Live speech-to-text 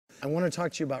I want to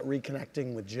talk to you about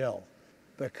reconnecting with Jill,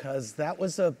 because that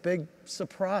was a big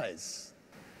surprise.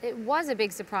 It was a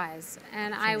big surprise,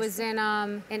 and I was in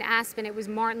Aspen. It was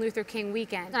Martin Luther King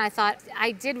weekend, and I thought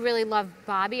I did really love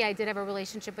Bobby. I did have a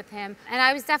relationship with him, and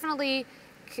I was definitely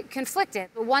conflicted.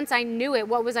 Once I knew it,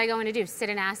 what was I going to do? Sit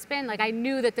in Aspen? Like, I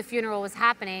knew that the funeral was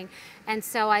happening, and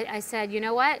so I said, you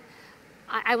know what?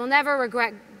 I will never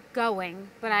regret going,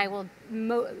 but I will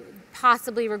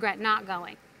possibly regret not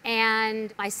going.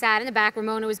 And I sat in the back.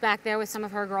 Ramona was back there with some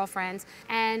of her girlfriends.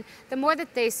 And the more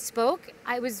that they spoke,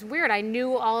 it was weird. I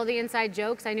knew all of the inside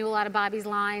jokes. I knew a lot of Bobby's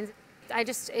lines.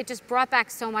 It just brought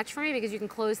back so much for me because you can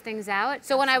close things out.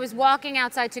 So when I was walking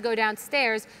outside to go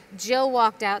downstairs, Jill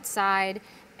walked outside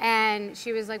and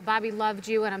she was like, Bobby loved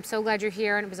you and I'm so glad you're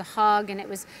here. And it was a hug and it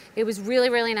was really,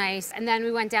 really nice. And then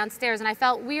we went downstairs and I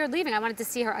felt weird leaving. I wanted to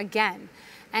see her again.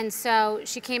 And so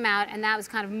she came out, and that was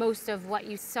kind of most of what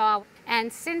you saw.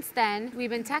 And since then, we've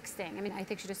been texting. I mean, I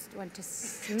think she just went to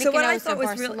Mykonos or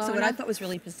Barcelona. So what I thought was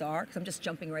really bizarre, because I'm just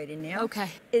jumping right in now, okay,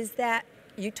 is that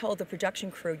you told the production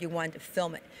crew you wanted to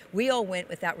film it. We all went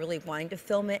without really wanting to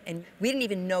film it, and we didn't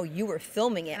even know you were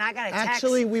filming it. And I got a text.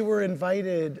 Actually, we were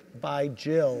invited by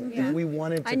Jill if we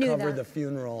wanted to cover the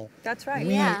funeral. That's right.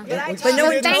 Yeah. But no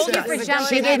one thank you for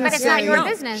jumping in, but it's not your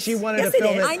business. She wanted to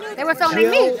film it. I knew they were filming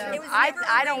me.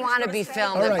 I don't want to be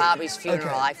filmed at Bobby's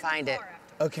funeral. I find it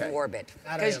morbid.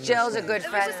 Because Jill's a good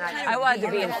friend, and I wanted to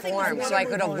be informed so I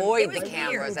could avoid the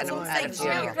cameras at a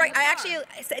funeral. Right, I actually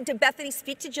said to Bethenny,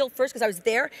 speak to Jill first, because I was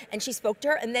there, and she spoke to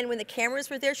her, and then when the cameras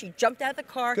were there, she jumped out of the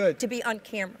car to be on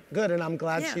camera. Good, and I'm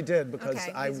glad she did, because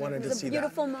I wanted to see that.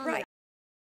 Beautiful moment. Right.